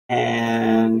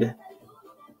And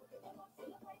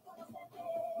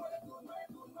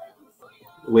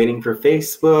waiting for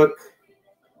Facebook.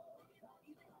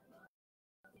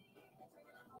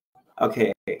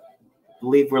 Okay, I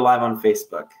believe we're live on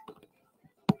Facebook.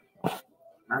 All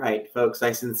right, folks,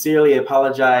 I sincerely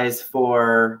apologize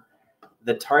for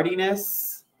the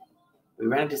tardiness. We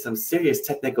ran into some serious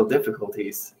technical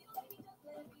difficulties.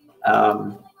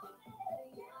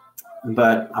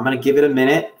 But I'm going to give it a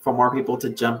minute for more people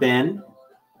to jump in.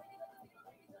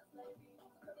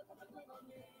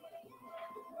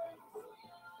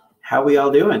 How we all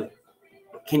doing?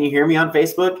 Can you hear me on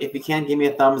Facebook? If you can, give me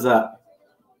a thumbs up.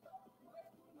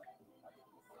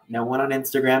 No one on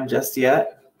Instagram just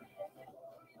yet.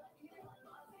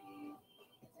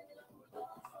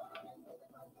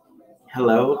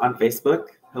 Hello on Facebook.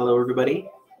 Hello, everybody.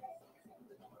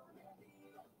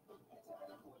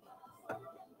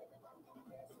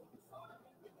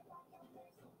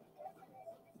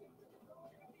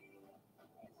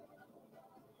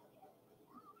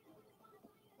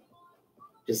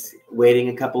 Just waiting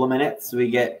a couple of minutes so we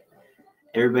get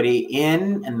everybody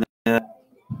in and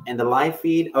the live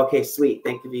feed. Okay, sweet.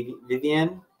 Thank you,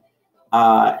 Vivian.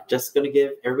 Just going to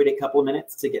give everybody a couple of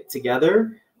minutes to get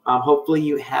together. Hopefully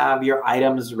you have your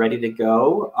items ready to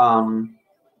go.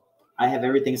 I have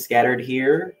everything scattered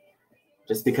here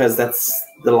just because that's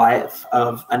the life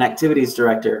of an activities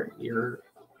director. You're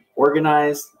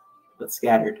organized but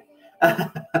scattered.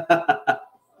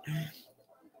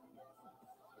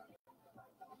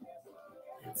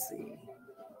 Let's see.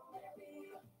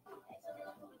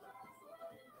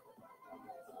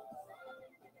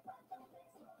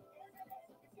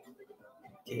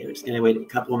 Okay, we're just going to wait a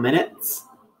couple of minutes.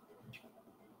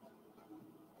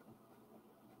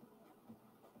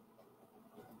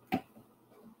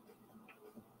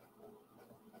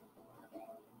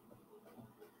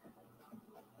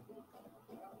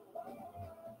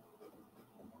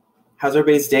 How's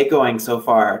everybody's day going so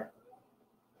far?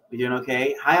 We doing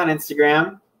okay? Hi on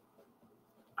Instagram.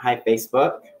 Hi,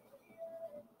 Facebook.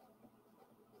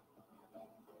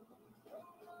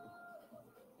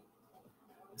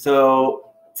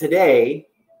 So today,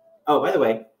 oh, by the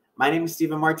way, my name is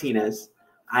Steven Martinez.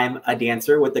 I'm a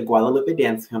dancer with the Guadalupe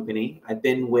Dance Company. I've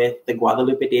been with the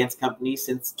Guadalupe Dance Company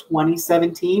since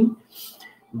 2017,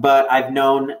 but I've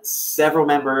known several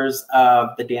members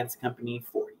of the dance company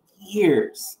for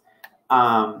years.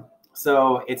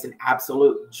 So it's an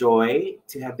absolute joy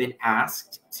to have been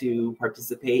asked to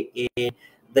participate in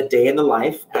the day in the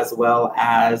life, as well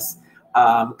as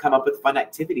come up with fun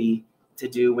activity to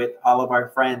do with all of our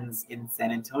friends in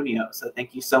San Antonio. So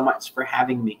thank you so much for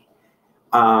having me.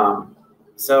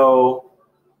 So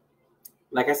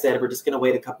like I said, we're just going to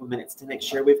wait a couple of minutes to make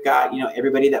sure we've got,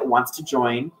 everybody that wants to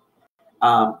join.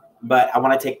 But I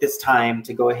want to take this time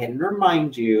to go ahead and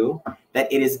remind you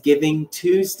that it is Giving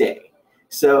Tuesday.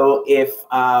 So if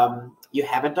you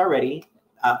haven't already,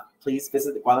 please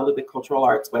visit the Guadalupe Cultural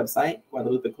Arts website,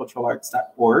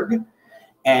 guadalupeculturalarts.org,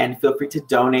 and feel free to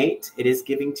donate. It is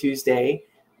Giving Tuesday,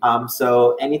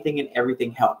 so anything and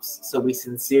everything helps. So we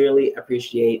sincerely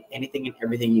appreciate anything and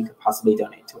everything you could possibly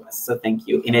donate to us. So thank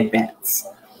you in advance.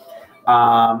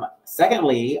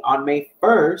 Secondly, on May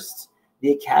 1st,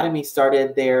 the Academy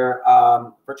started their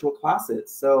virtual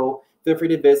classes. So feel free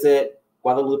to visit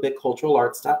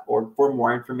GuadalupeCulturalArts.org for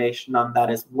more information on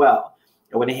that as well.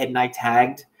 I went ahead and I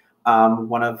tagged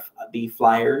one of the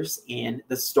flyers in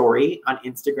the story on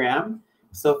Instagram.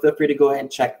 So feel free to go ahead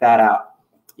and check that out.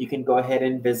 You can go ahead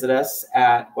and visit us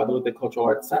at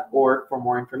GuadalupeCulturalArts.org for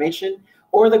more information,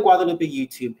 or the Guadalupe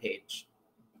YouTube page.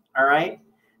 All right.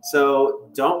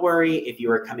 So don't worry if you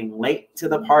are coming late to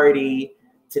the party.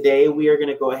 Today, we are going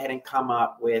to go ahead and come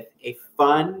up with a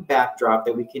fun backdrop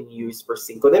that we can use for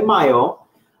Cinco de Mayo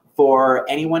for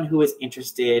anyone who is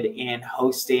interested in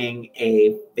hosting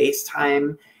a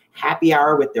FaceTime happy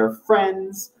hour with their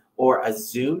friends, or a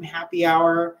Zoom happy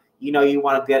hour. You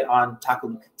want to get on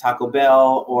Taco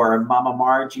Bell or Mama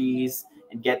Margie's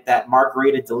and get that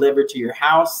margarita delivered to your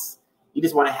house. You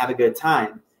just want to have a good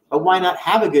time. But why not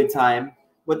have a good time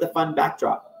with a fun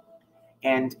backdrop?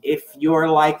 And if you're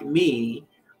like me,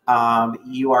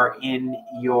 you are in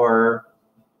your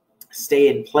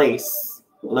stay-in-place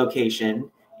location,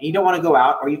 and you don't want to go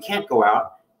out, or you can't go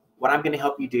out, what I'm going to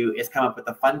help you do is come up with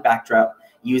a fun backdrop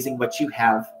using what you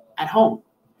have at home.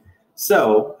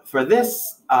 So for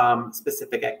this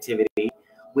specific activity,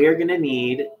 we are going to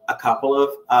need a couple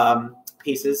of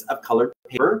pieces of colored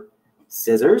paper,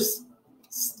 scissors,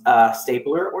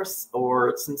 stapler or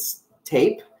some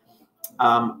tape,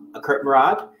 a curtain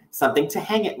rod, something to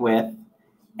hang it with,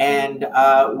 and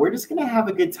we're just going to have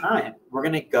a good time. We're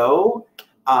going to go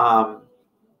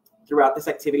throughout this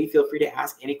activity, feel free to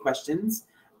ask any questions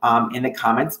in the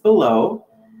comments below.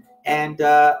 And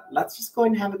let's just go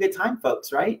ahead and have a good time,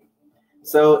 folks, right?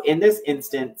 So in this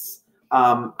instance,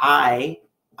 at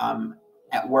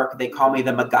work, they call me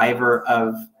the MacGyver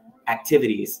of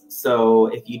activities. So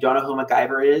if you don't know who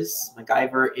MacGyver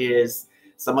is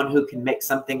someone who can make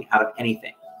something out of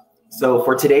anything. So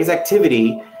for today's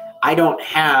activity, I don't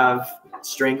have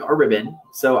string or ribbon,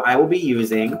 so I will be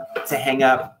using, to hang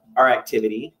up our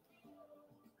activity,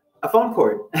 a phone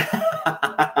cord.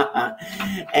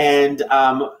 And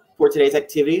for today's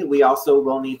activity, we also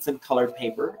will need some colored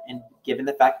paper. And given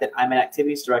the fact that I'm an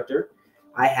activities director,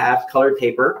 I have colored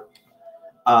paper.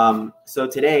 So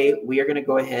today we are going to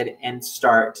go ahead and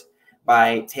start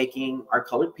by taking our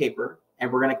colored paper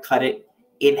and we're going to cut it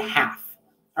in half.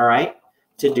 All right.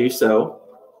 To do so,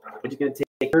 you're going to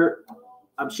take your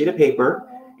sheet of paper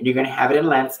and you're going to have it in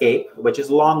landscape, which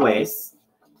is long ways.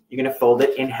 You're going to fold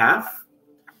it in half.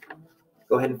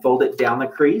 Go ahead and fold it down the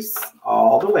crease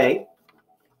all the way.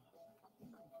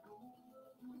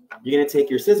 You're going to take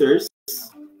your scissors,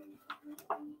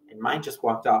 and mine just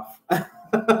walked off.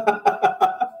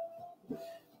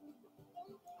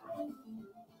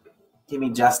 Give me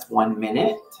just 1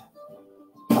 minute.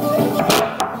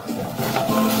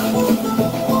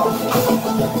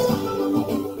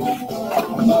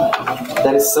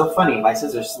 That is so funny. My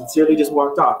scissors sincerely just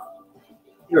walked off.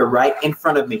 You were right in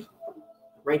front of me,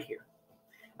 right here.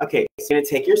 Okay, so you're going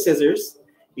to take your scissors.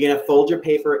 You're going to fold your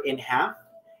paper in half,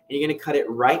 and you're going to cut it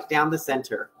right down the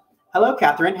center. Hello,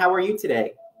 Catherine. How are you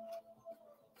today?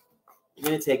 You're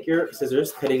going to take your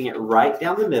scissors, cutting it right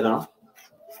down the middle,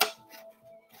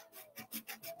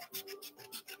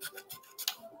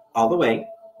 all the way.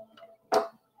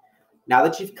 Now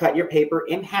that you've cut your paper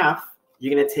in half,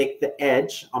 you're going to take the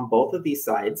edge on both of these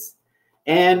sides,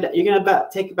 and you're going to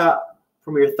take about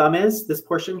from where your thumb is, this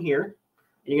portion here,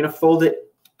 and you're going to fold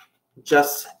it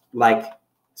just like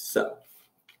so.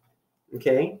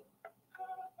 Okay?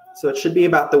 So it should be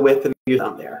about the width of your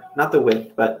thumb there. Not the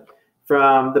width, but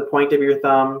from the point of your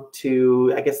thumb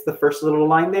to, I guess, the first little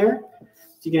line there.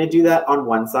 So you're going to do that on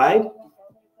one side,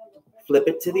 flip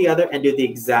it to the other, and do the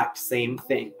exact same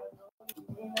thing.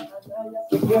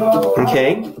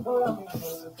 Okay?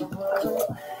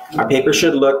 Our paper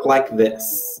should look like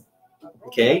this.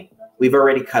 Okay? We've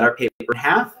already cut our paper in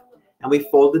half, and we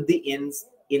folded the ends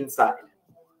inside.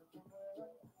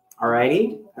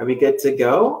 Alrighty, are we good to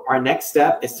go? Our next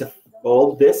step is to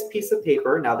fold this piece of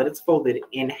paper, now that it's folded,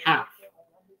 in half.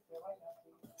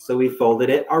 So we folded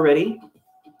it already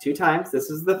 2 times. This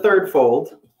is the third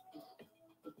fold.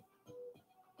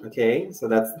 Okay, so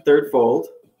that's the third fold.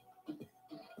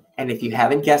 And if you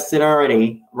haven't guessed it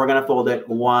already, we're going to fold it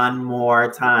 1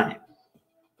 more time.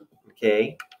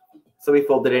 Okay, so we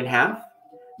folded it in half,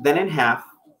 then in half,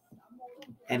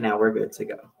 and now we're good to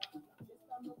go.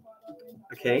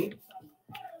 Okay,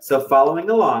 so following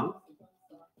along,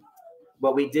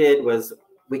 what we did was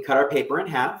we cut our paper in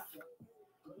half,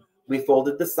 we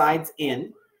folded the sides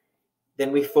in,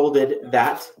 then we folded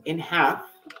that in half,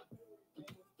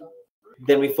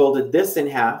 then we folded this in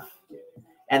half,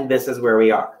 and this is where we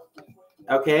are.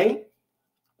 Okay?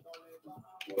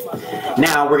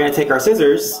 Now we're going to take our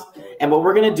scissors, and what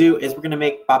we're going to do is we're going to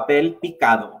make papel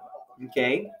picado.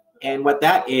 Okay? And what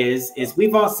that is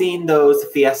we've all seen those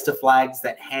Fiesta flags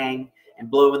that hang and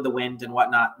blow in the wind and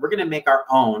whatnot. We're going to make our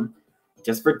own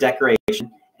just for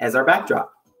decoration as our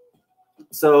backdrop.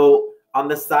 So on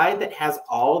the side that has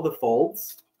all the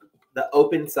folds, the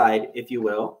open side, if you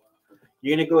will,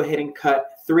 you're going to go ahead and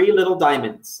cut 3 little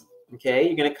diamonds. Okay,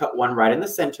 you're going to cut one right in the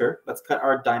center. Let's cut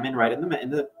our diamond right in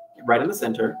the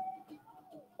center.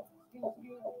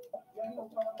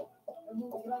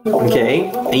 Okay,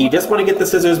 and you just want to get the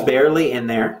scissors barely in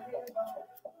there.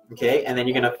 Okay, and then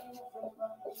you're going to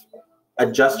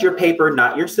adjust your paper,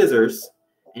 not your scissors,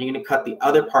 and you're going to cut the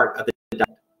other part of the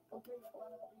diamond.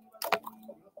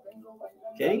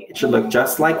 Okay, it should look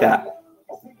just like that.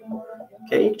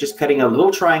 Okay, just cutting a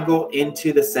little triangle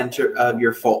into the center of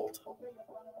your fold.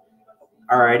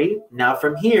 Alrighty, now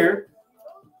from here,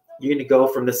 you're going to go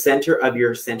from the center of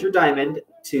your center diamond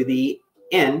to the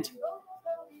end,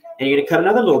 and you're going to cut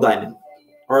another little diamond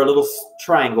or a little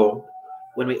triangle.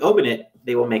 When we open it,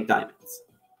 they will make diamonds.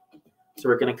 So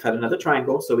we're going to cut another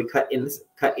triangle. So we cut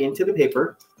into the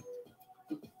paper,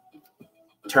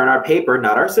 turn our paper,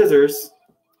 not our scissors,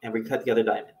 and we cut the other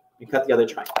diamond. We cut the other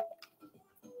triangle.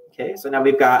 Okay, so now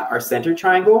we've got our center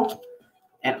triangle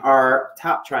and our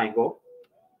top triangle.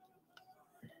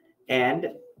 And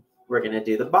we're going to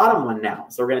do the bottom one now.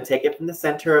 So we're going to take it from the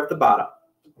center of the bottom.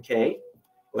 Okay,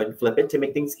 go ahead and flip it to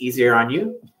make things easier on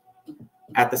you.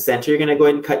 At the center, you're going to go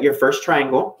ahead and cut your first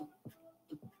triangle.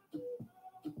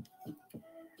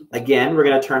 Again, we're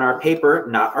going to turn our paper,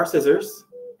 not our scissors,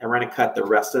 and we're going to cut the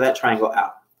rest of that triangle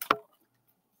out.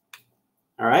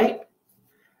 All right?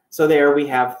 So there we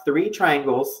have 3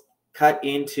 triangles cut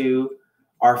into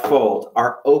our fold,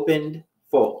 our opened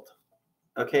fold.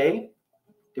 Okay?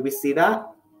 Did we see that?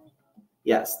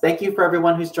 Yes. Thank you for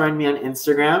everyone who's joined me on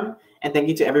Instagram, and thank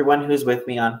you to everyone who's with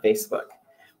me on Facebook.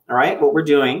 All right? What we're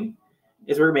doing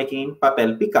is we're making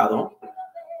papel picado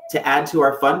to add to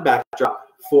our fun backdrop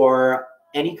for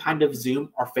any kind of Zoom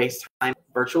or FaceTime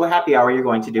virtual happy hour you're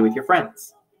going to do with your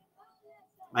friends.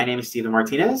 My name is Steven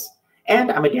Martinez,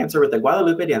 and I'm a dancer with the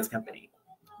Guadalupe Dance Company.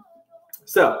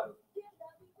 So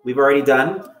we've already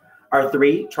done our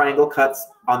 3 triangle cuts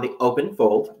on the open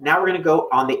fold. Now we're going to go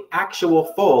on the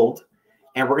actual fold,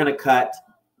 and we're going to cut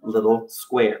little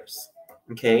squares.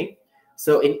 Okay?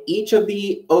 So in each of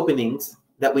the openings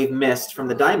that we've missed from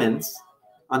the diamonds,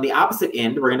 on the opposite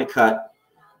end, we're going to cut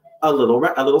a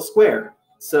little square.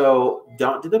 So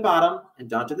don't do the bottom and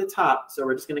don't do the top. So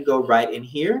we're just going to go right in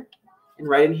here and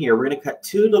right in here. We're going to cut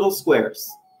 2 little squares.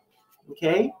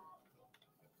 Okay?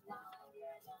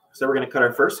 So we're going to cut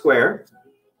our first square.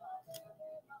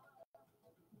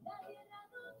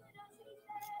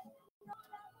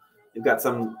 We've got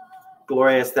some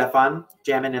Gloria Estefan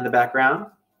jamming in the background.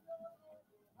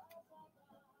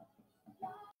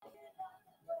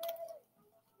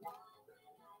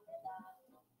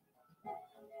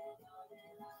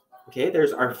 Okay,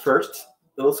 there's our first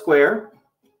little square.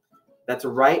 That's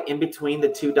right in between the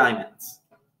 2 diamonds,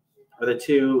 or the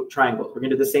 2 triangles. We're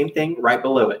going to do the same thing right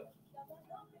below it.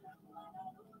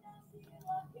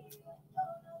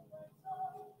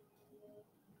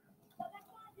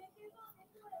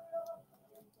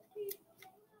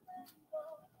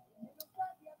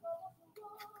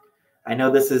 I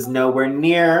know this is nowhere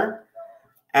near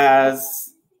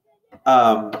as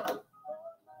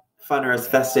fun or as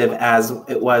festive as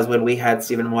it was when we had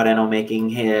Steven Moreno making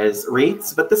his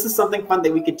wreaths, but this is something fun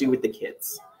that we could do with the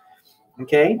kids.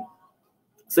 Okay,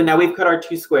 so now we've cut our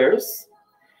 2 squares.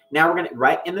 Now we're gonna,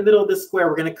 right in the middle of this square,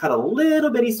 we're gonna cut a little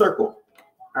bitty circle.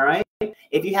 All right,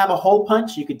 if you have a hole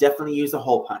punch, you could definitely use a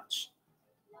hole punch.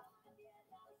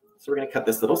 So we're gonna cut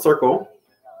this little circle.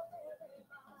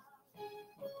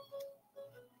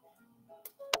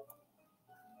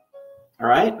 All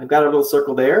right, we've got our little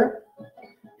circle there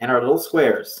and our little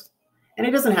squares. And it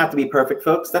doesn't have to be perfect,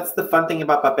 folks. That's the fun thing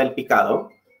about papel picado.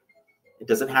 It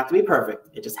doesn't have to be perfect.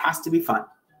 It just has to be fun,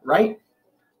 right?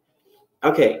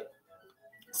 Okay,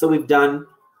 so we've done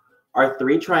our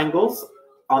 3 triangles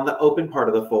on the open part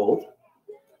of the fold.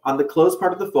 On the closed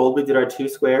part of the fold, we did our 2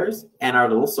 squares and our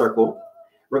little circle.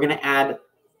 We're going to add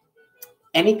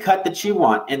any cut that you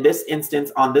want. In this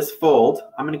instance, on this fold,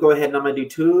 I'm going to go ahead and I'm going to do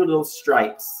 2 little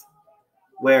stripes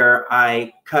where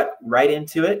I cut right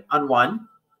into it on one,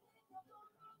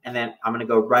 and then I'm going to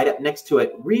go right up next to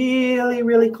it really,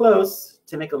 really close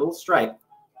to make a little stripe.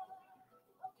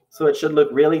 So it should look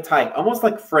really tight, almost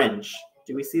like fringe.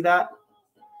 Do we see that?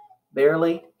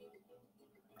 Barely. It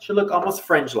should look almost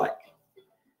fringe-like.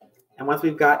 And once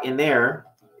we've got in there,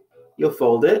 you'll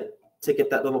fold it to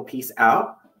get that little piece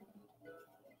out.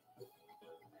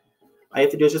 All you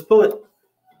have to do is just pull it,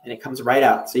 and it comes right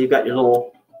out. So you've got your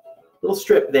little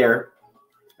strip there,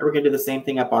 and we're going to do the same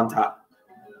thing up on top.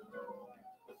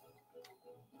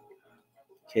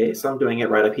 Okay, so I'm doing it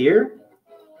right up here.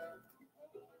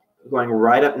 Going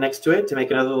right up next to it to make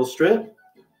another little strip.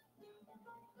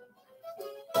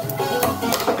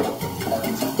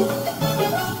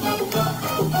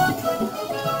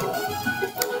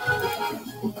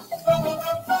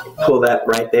 Pull that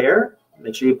right there.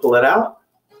 Make sure you pull it out.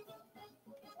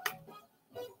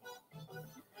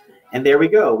 And there we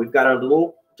go. We've got our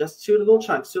just 2 little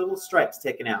chunks, 2 little stripes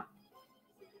taken out.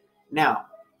 Now,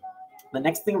 the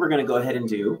next thing we're going to go ahead and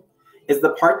do is the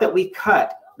part that we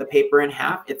cut the paper in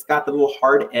half. It's got the little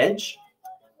hard edge.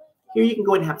 Here you can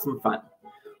go and have some fun.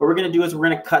 What we're going to do is we're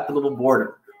going to cut the little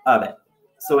border of it.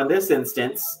 So in this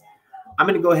instance, I'm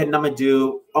going to go ahead and I'm going to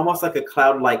do almost like a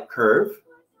cloud-like curve.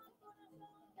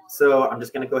 So I'm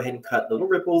just going to go ahead and cut little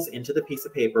ripples into the piece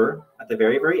of paper at the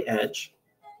very, very edge.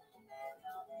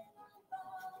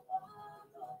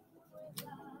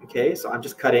 Okay, so I'm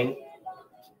just cutting,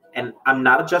 and I'm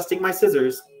not adjusting my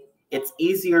scissors. It's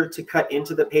easier to cut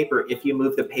into the paper if you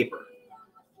move the paper.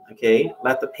 Okay,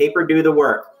 let the paper do the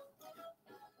work.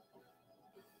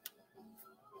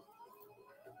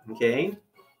 Okay,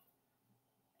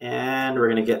 and we're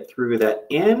going to get through that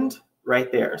end right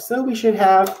there. So we should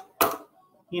have,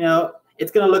 you know,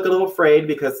 it's going to look a little frayed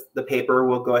because the paper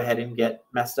will go ahead and get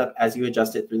messed up as you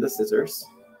adjust it through the scissors.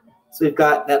 So we've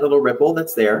got that little ripple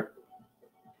that's there.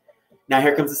 Now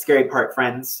here comes the scary part,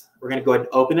 friends. We're going to go ahead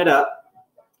and open it up.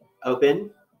 Open.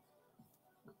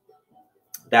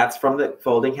 That's from the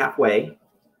folding halfway.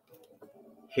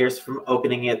 Here's from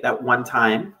opening it that one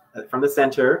time from the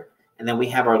center. And then we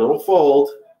have our little fold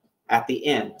at the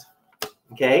end.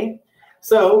 Okay?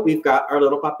 So we've got our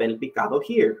little papel picado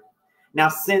here. Now,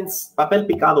 since papel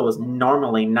picado is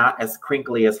normally not as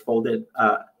crinkly as folded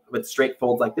with straight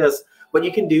folds like this, what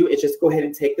you can do is just go ahead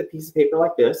and take the piece of paper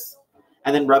like this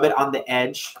and then rub it on the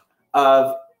edge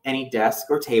of any desk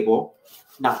or table.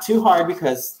 Not too hard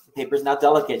because the paper is now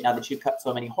delicate now that you've cut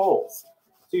so many holes.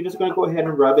 So you're just going to go ahead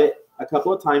and rub it a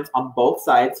couple of times on both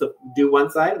sides. So do one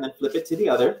side and then flip it to the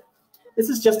other. This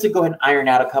is just to go ahead and iron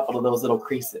out a couple of those little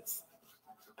creases.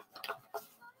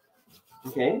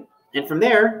 Okay, and from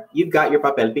there, you've got your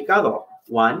papel picado,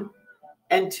 1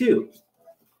 and 2.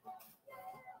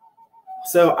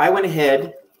 So I went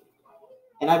ahead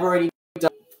and I've already done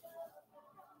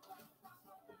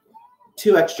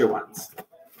 2 extra ones.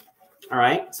 All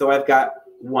right, so I've got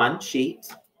 1 sheet.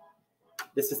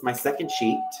 This is my 2nd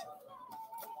sheet.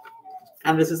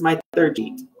 And this is my 3rd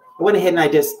sheet. I went ahead and I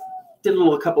just did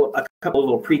a couple of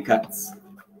little pre-cuts.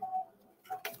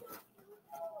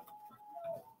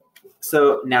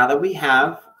 So now that we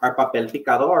have our papel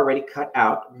picado already cut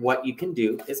out, what you can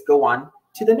do is go on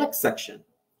to the next section.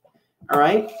 All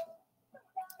right.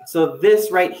 So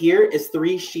this right here is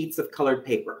 3 sheets of colored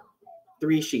paper.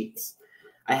 3 sheets.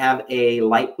 I have a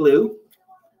light blue,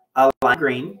 a light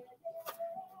green,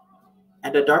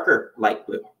 and a darker light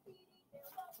blue.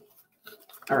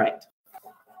 All right.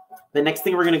 The next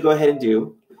thing we're going to go ahead and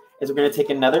do is we're going to take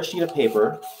another sheet of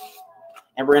paper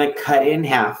and we're going to cut it in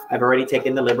half. I've already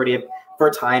taken the liberty of, for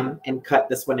time and cut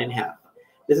this one in half.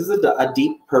 This is a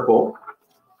deep purple.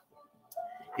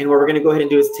 And what we're going to go ahead and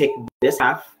do is take this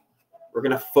half. We're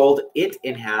going to fold it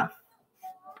in half.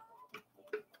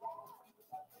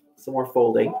 Some more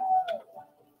folding.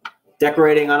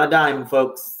 Decorating on a dime,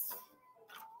 folks.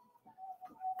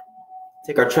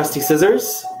 Take our trusty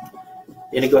scissors.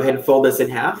 You're going to go ahead and fold this in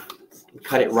half and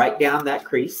cut it right down that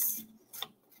crease.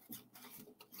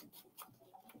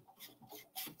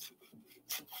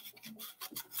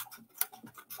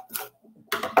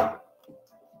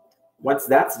 Once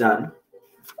that's done,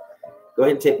 go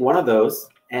ahead and take one of those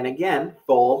and again,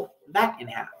 fold that in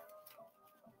half.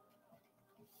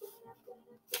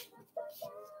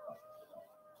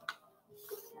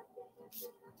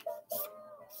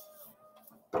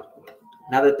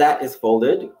 Now that that is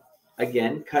folded,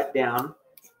 again, cut down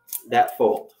that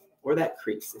fold or that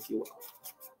crease, if you will.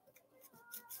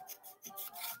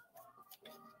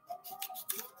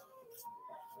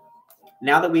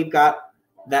 Now that we've got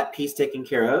that piece taken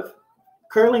care of,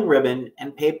 curling ribbon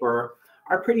and paper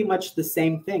are pretty much the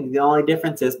same thing. The only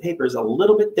difference is paper is a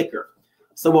little bit thicker.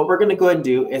 So what we're going to go ahead and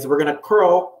do is we're going to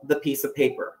curl the piece of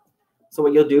paper. So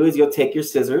what you'll do is you'll take your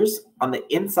scissors. On the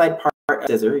inside part of the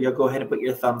scissor, you'll go ahead and put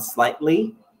your thumb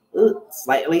slightly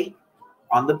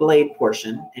on the blade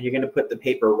portion, and you're going to put the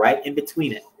paper right in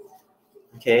between it.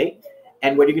 Okay?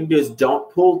 And what you're going to do is don't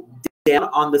pull down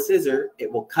on the scissor. It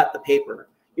will cut the paper.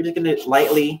 You're just going to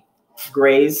lightly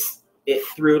graze it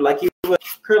through like you would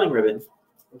curling ribbon.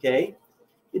 Okay?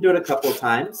 You do it a couple of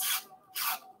times.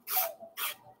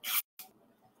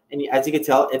 And as you can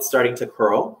tell, it's starting to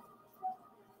curl.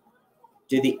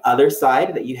 Do the other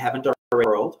side that you haven't already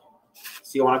curled.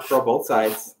 So you want to curl both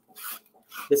sides.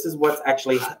 This is what's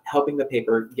actually helping the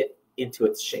paper get into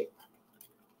its shape.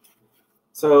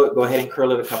 So go ahead and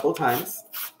curl it a couple of times.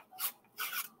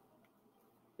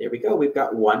 There we go. We've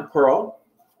got one curl.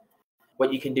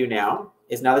 What you can do now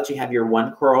is now that you have your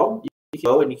one curl, you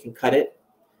can go and you can cut it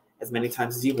as many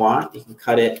times as you want. You can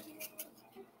cut it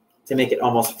to make it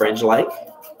almost fringe-like.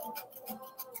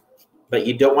 But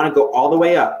you don't want to go all the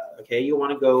way up, okay? You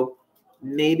want to go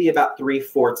maybe about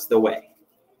 3/4 the way,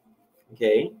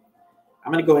 okay?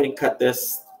 I'm going to go ahead and cut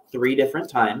this 3 different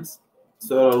times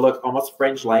so it'll look almost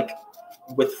fringe-like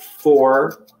with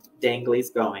 4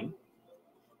 danglies going.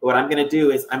 What I'm going to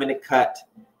do is I'm going to cut,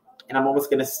 and I'm almost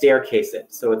going to staircase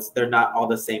it so they're not all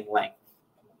the same length.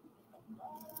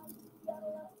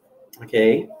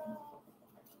 Okay.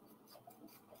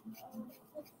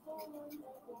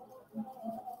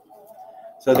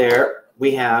 So there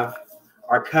we have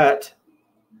our cut,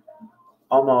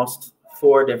 almost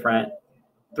 3 different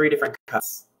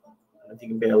cuts. I don't know if you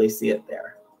can barely see it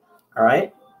there. All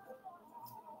right.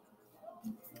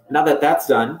 Now that that's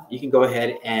done, you can go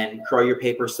ahead and curl your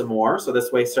paper some more. So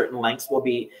this way certain lengths will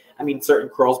be, certain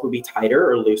curls will be tighter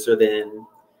or looser than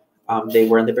they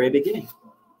were in the very beginning.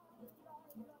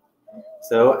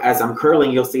 So as I'm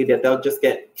curling, you'll see that they'll just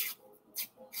get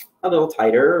a little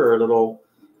tighter or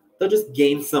they'll just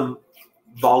gain some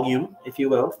volume, if you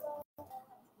will.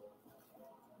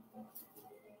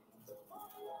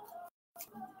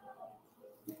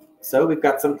 So we've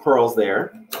got some curls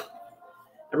there.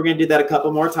 And we're going to do that a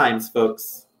couple more times,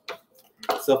 folks.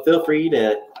 So feel free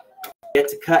to get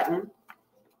to cutting.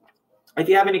 If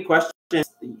you have any questions,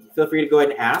 feel free to go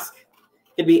ahead and ask.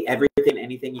 It could be everything,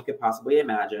 anything you could possibly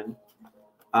imagine.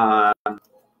 In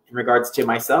regards to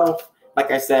myself,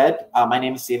 like I said, my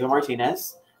name is Steven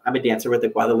Martinez. I'm a dancer with the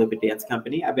Guadalupe Dance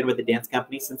Company. I've been with the dance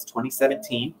company since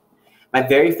 2017. My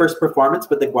very first performance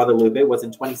with the Guadalupe was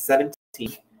in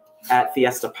 2017 at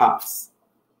Fiesta Pops.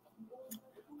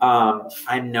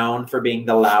 I'm known for being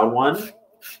the loud one,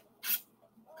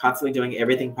 constantly doing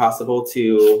everything possible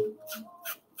to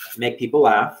make people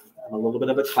laugh. I'm a little bit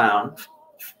of a clown,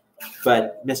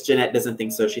 but Miss Jeanette doesn't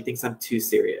think so. She thinks I'm too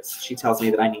serious. She tells me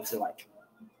that I need to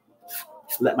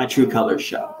let my true colors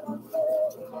show.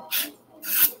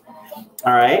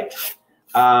 All right.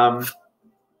 My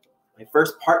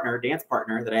first dance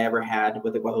partner that I ever had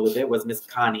with the Guadalupe was Miss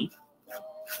Connie.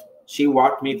 She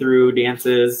walked me through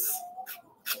dances.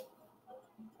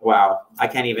 Wow. I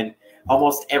can't even,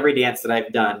 almost every dance that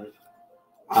I've done,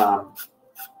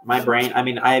 my brain,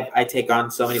 I take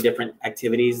on so many different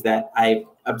activities that I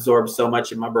absorb so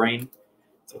much in my brain.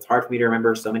 So it's hard for me to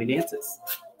remember so many dances.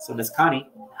 So Miss Connie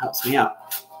helps me out.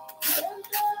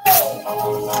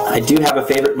 I do have a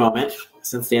favorite moment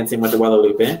since dancing with the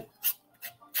Guadalupe.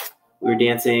 We were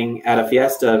dancing at a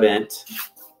Fiesta event,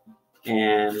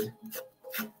 and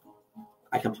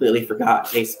I completely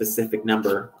forgot a specific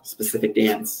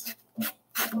dance,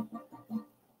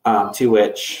 to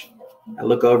which I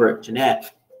look over at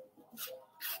Jeanette.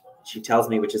 She tells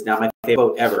me, which is now my favorite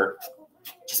quote ever,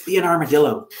 just be an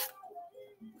armadillo.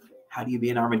 How do you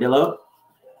be an armadillo?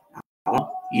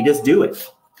 You just do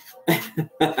it.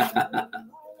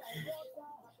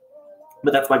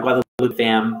 But that's my Guadalupe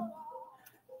fam,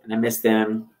 and I miss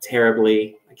them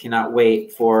terribly. I cannot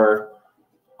wait for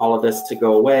all of this to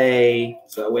go away,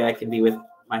 so that way I can be with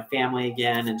my family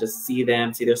again and just see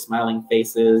them, see their smiling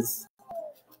faces.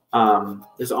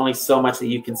 There's only so much that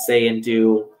you can say and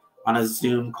do on a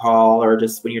Zoom call or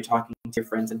just when you're talking to your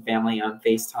friends and family on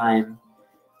FaceTime.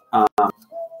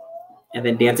 And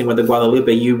then dancing with the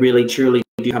Guadalupe, you really, truly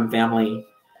do become family,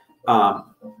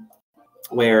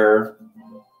 where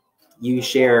you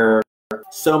share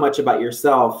so much about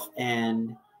yourself,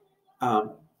 and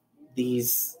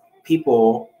these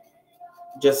people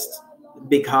just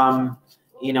become,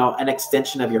 an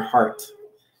extension of your heart.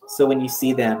 So when you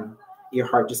see them, your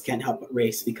heart just can't help but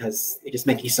race because they just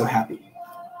make you so happy.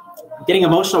 I'm getting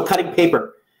emotional cutting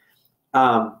paper.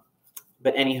 But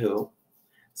anywho,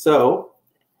 so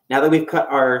now that we've cut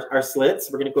our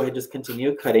slits, we're going to go ahead and just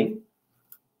continue cutting.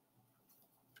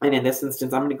 And in this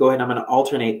instance, I'm going to go ahead and I'm going to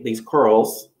alternate these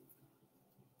curls.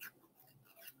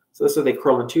 So this way they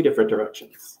curl in two different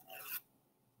directions.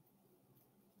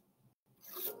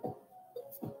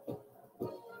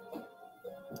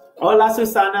 Hola,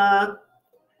 Susana.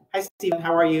 Hi, Steven.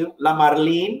 How are you? La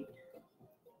Marlene.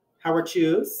 How are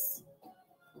yous?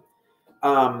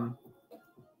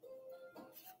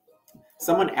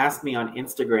 Someone asked me on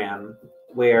Instagram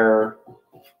where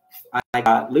I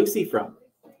got Lucy from.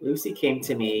 Lucy came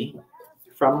to me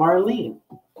from Marlene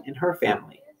and her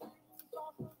family.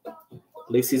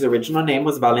 Lucy's original name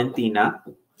was Valentina,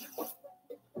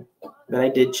 but I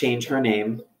did change her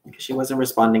name because she wasn't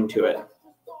responding to it.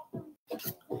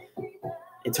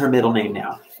 It's her middle name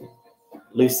now.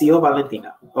 Lucio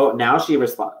Valentina. Oh, now she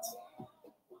responds.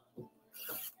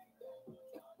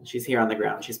 She's here on the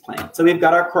ground. She's playing. So we've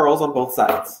got our curls on both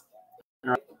sides. All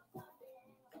right.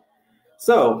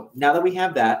 So now that we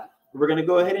have that, what we're going to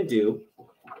go ahead and do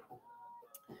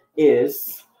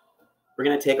is we're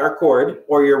going to take our cord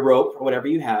or your rope or whatever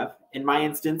you have. In my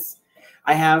instance,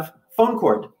 I have phone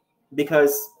cord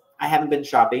because I haven't been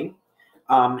shopping.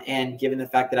 And given the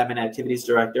fact that I'm an activities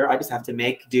director, I just have to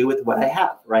make do with what I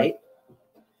have, right?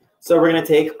 So we're going to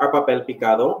take our papel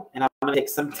picado, and I'm going to take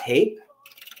some tape.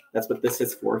 That's what this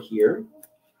is for here.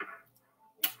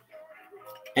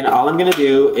 And all I'm going to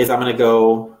do is I'm going to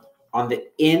go on the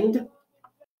end.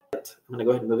 I'm going to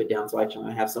go ahead and move it down so I can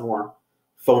have some more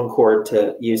phone cord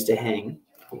to use to hang.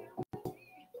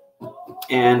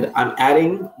 And I'm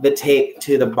adding the tape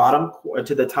to the bottom,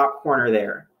 to the top corner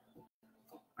there.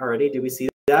 Alrighty, do we see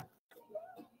that?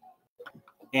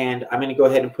 And I'm going to go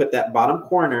ahead and put that bottom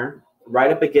corner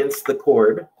right up against the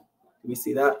cord. Do we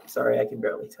see that? Sorry, I can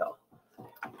barely tell.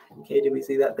 Okay, do we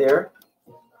see that there?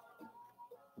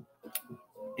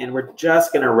 And we're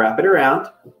just going to wrap it around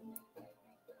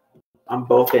on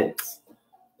both ends.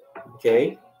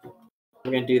 Okay,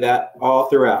 We're going to do that all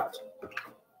throughout.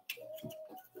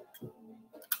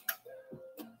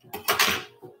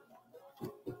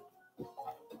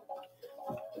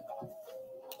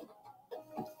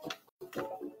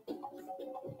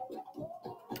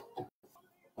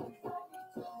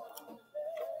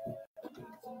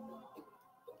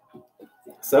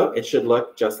 So it should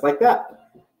look just like that.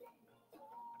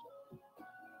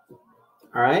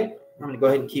 All right, I'm going to go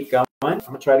ahead and keep going. I'm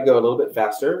going to try to go a little bit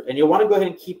faster. And you'll want to go ahead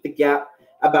and keep the gap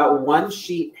about one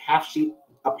sheet, half sheet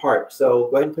apart. So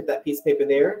go ahead and put that piece of paper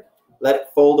there. Let it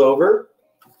fold over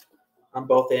on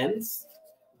both ends.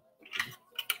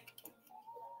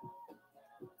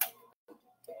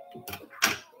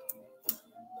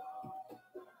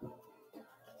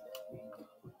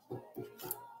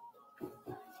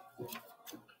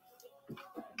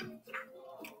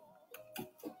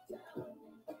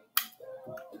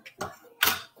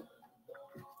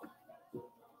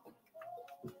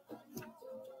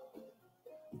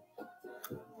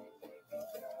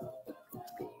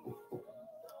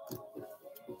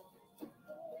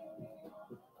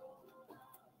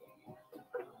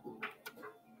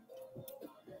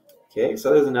 Okay,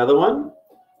 so there's another one.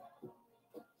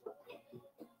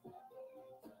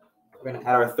 We're going to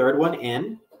add our third one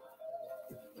in.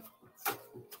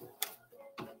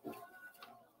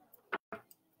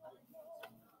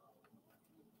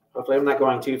 Hopefully I'm not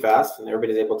going too fast and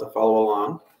everybody's able to follow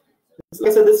along.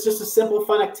 Like I said, this is just a simple,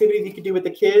 fun activity that you can do with the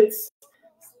kids.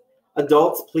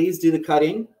 Adults, please do the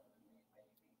cutting.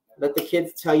 Let the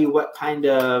kids tell you what kind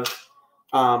of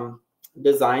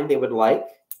design they would like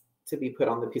to be put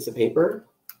on the piece of paper.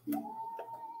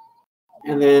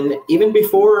 And then even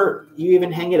before you even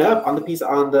hang it up on the piece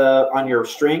on your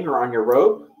string or on your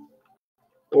rope,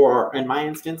 or in my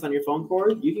instance on your phone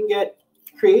cord, you can get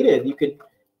creative. You could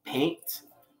paint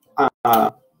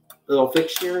little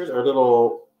fixtures or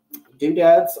little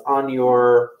doodads on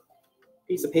your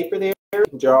piece of paper there. You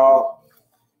can draw,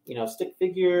 you know, stick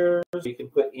figures. You can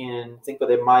put in Cinco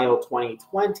de Mayo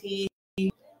 2020.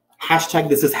 Hashtag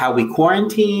this is how we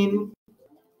quarantine.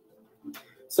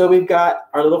 So we've got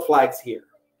our little flags here.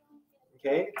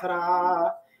 Okay,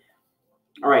 ta-da.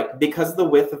 All right, because of the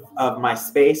width of my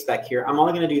space back here, I'm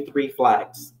only going to do 3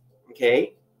 flags.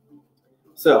 Okay,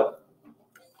 so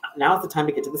now is the time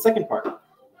to get to the second part.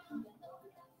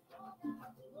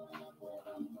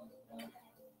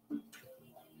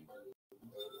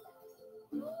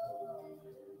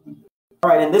 All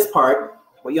right, in this part,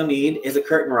 what you'll need is a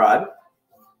curtain rod.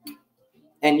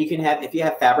 And you can have, if you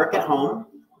have fabric at home,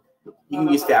 you can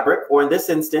use fabric. Or in this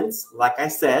instance, like I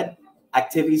said,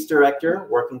 activities director,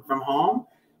 working from home,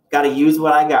 got to use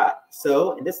what I got.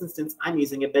 So in this instance, I'm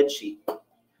using a bed sheet.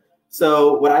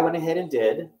 So what I went ahead and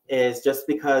did is, just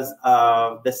because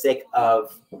of the sake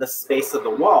of the space of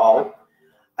the wall,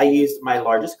 I used my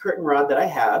largest curtain rod that I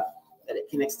have, that it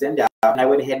can extend out. And I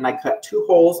went ahead and I cut 2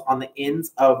 holes on the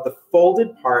ends of the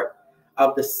folded part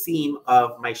of the seam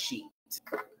of my sheet.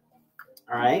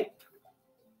 All right.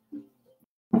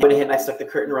 I went ahead and I stuck the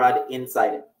curtain rod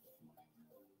inside it.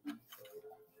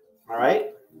 All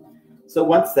right. So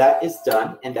once that is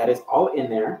done, and that is all in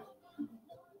there,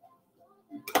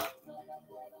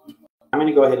 I'm going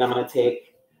to go ahead and I'm going to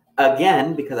take,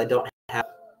 again, because I don't have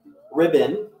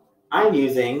ribbon, I'm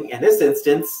using, in this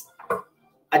instance,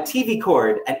 a TV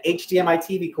cord, an HDMI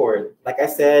TV cord. Like I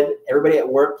said, everybody at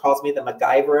work calls me the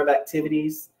MacGyver of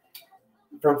activities.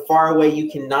 From far away, you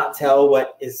cannot tell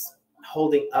what is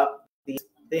holding up these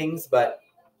things, but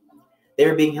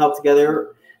they're being held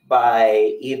together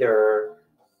by either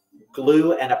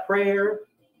glue and a prayer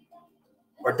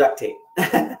or duct tape.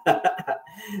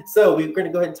 So we're going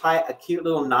to go ahead and tie a cute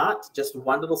little knot, just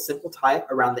one little simple tie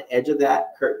around the edge of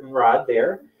that curtain rod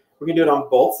there. We're going to do it on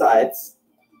both sides.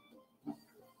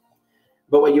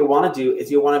 But what you want to do is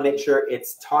you want to make sure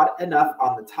it's taut enough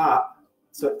on the top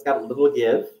so it's got a little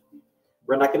give.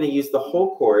 We're not going to use the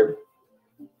whole cord.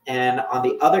 And on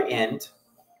the other end,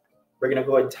 we're going to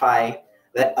go ahead and tie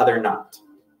that other knot.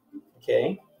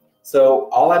 Okay? So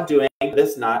all I'm doing with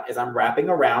this knot is I'm wrapping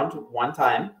around one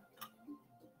time,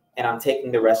 and I'm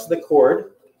taking the rest of the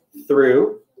cord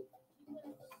through,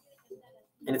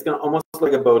 and it's going to almost look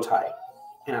like a bow tie.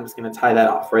 And I'm just going to tie that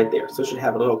off right there. So it should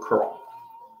have a little curl.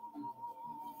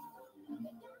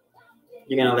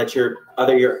 You're going to let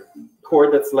your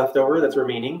cord that's left over, that's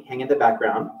remaining, hang in the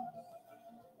background.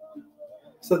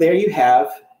 So there you have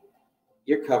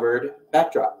your covered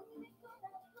backdrop.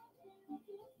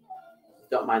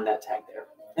 Don't mind that tag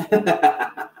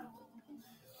there.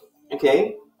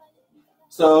 Okay.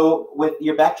 So with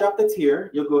your backdrop that's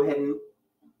here, you'll go ahead and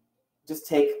just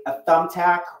take a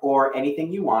thumbtack or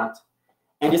anything you want,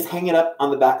 and just hang it up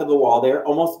on the back of the wall there,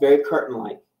 almost very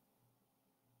curtain-like.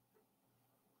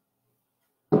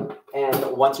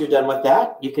 And once you're done with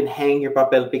that, you can hang your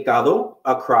papel picado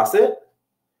across it.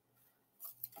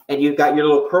 And you've got your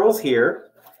little curls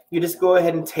here. You just go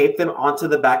ahead and tape them onto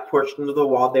the back portion of the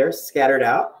wall there, scattered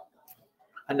out.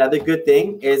 Another good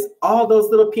thing is all those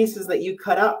little pieces that you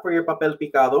cut out for your papel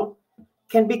picado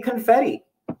can be confetti.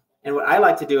 And what I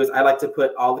like to do is I like to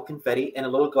put all the confetti in a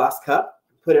little glass cup,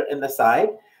 put it in the side.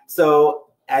 So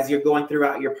as you're going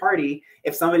throughout your party,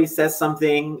 if somebody says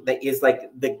something that is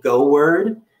like the go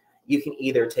word, you can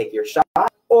either take your shot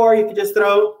or you can just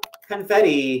throw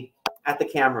confetti at the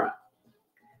camera.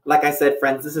 Like I said,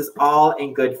 friends, this is all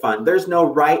in good fun. There's no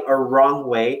right or wrong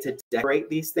way to decorate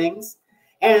these things.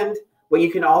 And what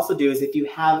you can also do is if you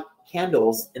have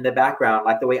candles in the background,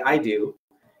 like the way I do,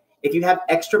 if you have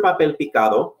extra papel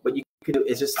picado, what you can do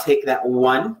is just take that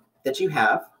one that you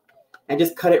have and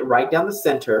just cut it right down the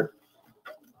center.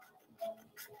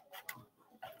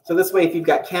 So this way, if you've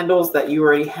got candles that you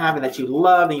already have and that you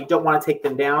love and you don't want to take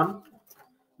them down,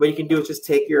 what you can do is just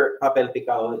take your papel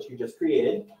picado that you just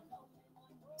created,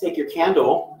 take your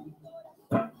candle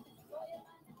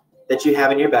that you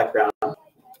have in your background,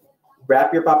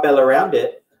 wrap your papel around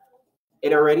it.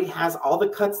 It already has all the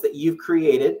cuts that you've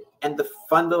created and the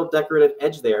fun little decorative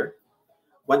edge there.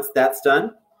 Once that's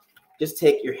done, just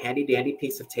take your handy dandy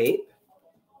piece of tape,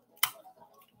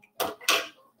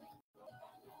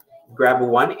 grab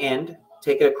one end,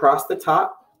 take it across the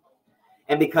top,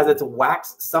 and because it's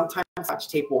wax, sometimes Scotch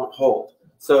tape won't hold.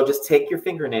 So just take your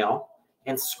fingernail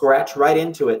and scratch right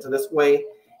into it. So this way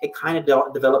it kind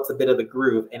of develops a bit of a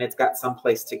groove and it's got some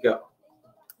place to go.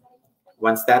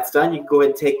 Once that's done, you can go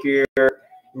ahead and take your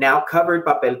now covered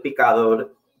papel picado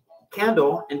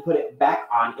candle and put it back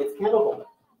on its candle holder.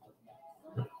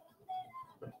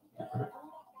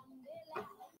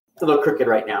 It's a little crooked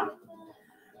right now,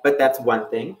 but that's one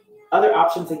thing. Other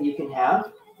options that you can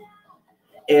have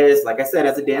is, like I said,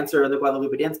 as a dancer in the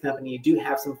Guadalupe Dance Company, you do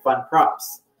have some fun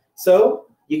props. So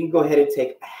you can go ahead and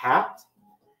take a hat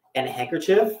and a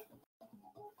handkerchief.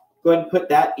 Go ahead and put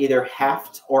that either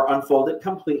halved or unfolded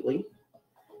completely.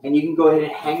 And you can go ahead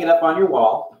and hang it up on your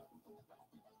wall.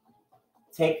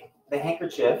 Take the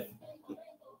handkerchief,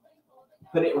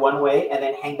 put it one way, and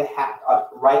then hang the hat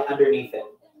up right underneath it.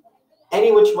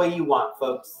 Any which way you want,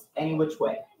 folks. Any which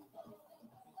way.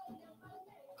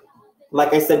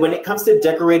 Like I said, when it comes to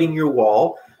decorating your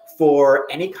wall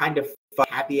for any kind of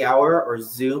happy hour or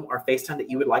Zoom or FaceTime that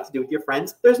you would like to do with your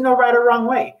friends, there's no right or wrong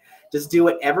way. Just do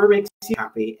whatever makes you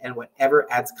happy and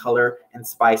whatever adds color and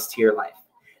spice to your life.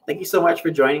 Thank you so much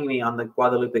for joining me on the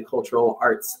Guadalupe Cultural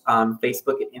Arts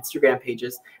Facebook and Instagram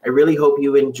pages. I really hope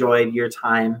you enjoyed your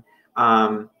time.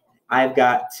 I've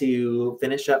got to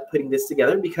finish up putting this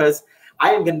together because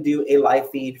I am going to do a live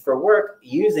feed for work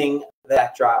using the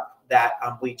backdrop that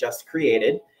we just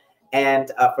created.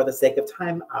 And for the sake of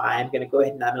time, I'm going to go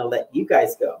ahead and I'm going to let you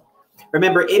guys go.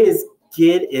 Remember, it is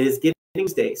Giving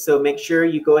Day, so make sure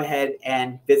you go ahead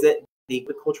and visit the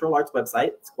Cultural Arts website.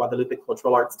 It's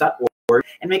guadalupeculturalarts.org,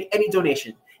 and make any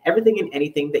donation. Everything and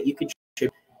anything that you can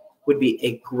contribute would be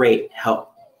a great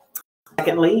help.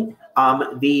 Secondly,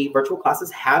 the virtual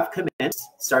classes have commenced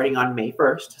starting on May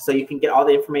 1st, so you can get all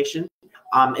the information.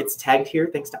 It's tagged here.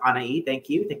 Thanks to Anaí. Thank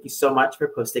you. Thank you so much for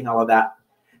posting all of that.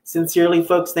 Sincerely,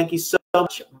 folks, thank you so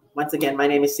much. Once again, my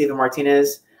name is Steven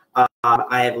Martinez.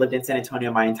 I have lived in San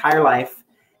Antonio my entire life,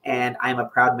 and I'm a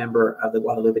proud member of the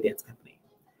Guadalupe Dance Company.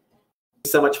 Thank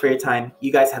you so much for your time.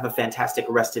 You guys have a fantastic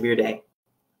rest of your day.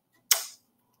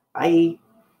 Bye.